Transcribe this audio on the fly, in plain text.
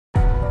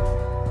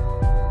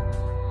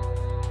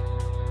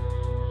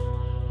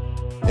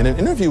In an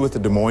interview with the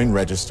Des Moines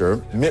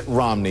Register, Mitt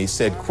Romney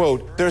said,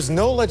 quote, "There's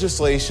no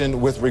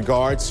legislation with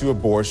regards to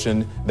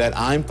abortion that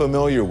I'm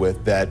familiar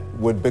with that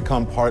would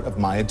become part of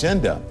my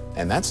agenda."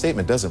 And that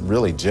statement doesn't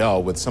really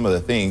gel with some of the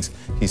things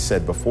he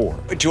said before.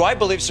 Do I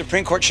believe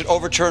Supreme Court should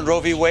overturn Roe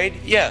v. Wade?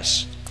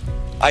 Yes,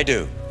 I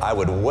do. I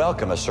would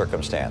welcome a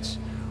circumstance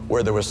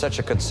where there was such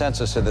a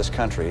consensus in this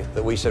country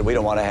that we said we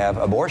don't want to have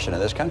abortion in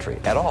this country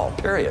at all,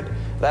 period.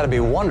 That'd be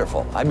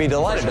wonderful. I'd be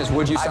delighted.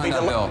 Would you sign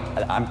that bill?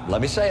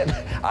 Let me say it.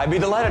 I'd be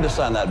delighted to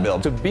sign that bill.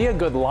 To be a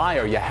good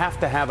liar, you have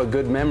to have a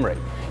good memory.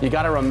 You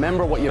got to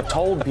remember what you've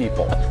told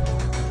people.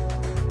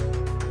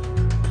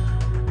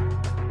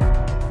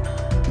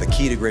 The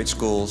key to great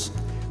schools,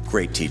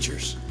 great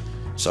teachers.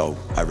 So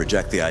I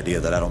reject the idea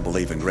that I don't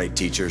believe in great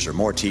teachers or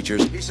more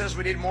teachers. He says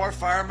we need more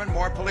firemen,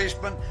 more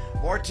policemen,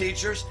 more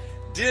teachers.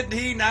 Did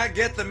he not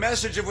get the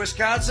message of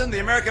Wisconsin? The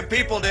American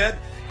people did.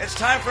 It's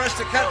time for us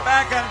to cut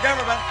back on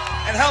government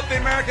and help the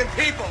American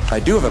people. I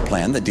do have a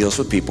plan that deals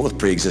with people with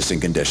pre-existing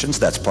conditions.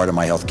 That's part of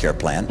my health care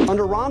plan.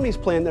 Under Romney's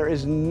plan, there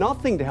is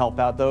nothing to help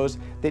out those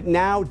that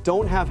now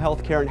don't have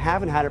health care and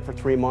haven't had it for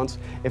 3 months.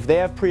 If they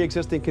have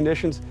pre-existing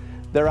conditions,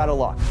 they're out of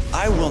luck.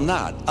 I will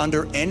not,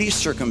 under any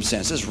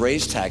circumstances,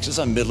 raise taxes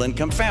on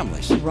middle-income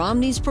families.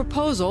 Romney's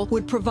proposal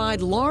would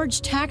provide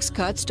large tax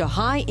cuts to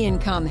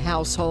high-income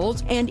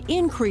households and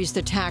increase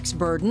the tax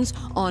burdens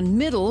on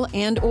middle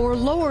and or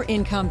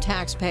lower-income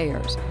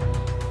taxpayers.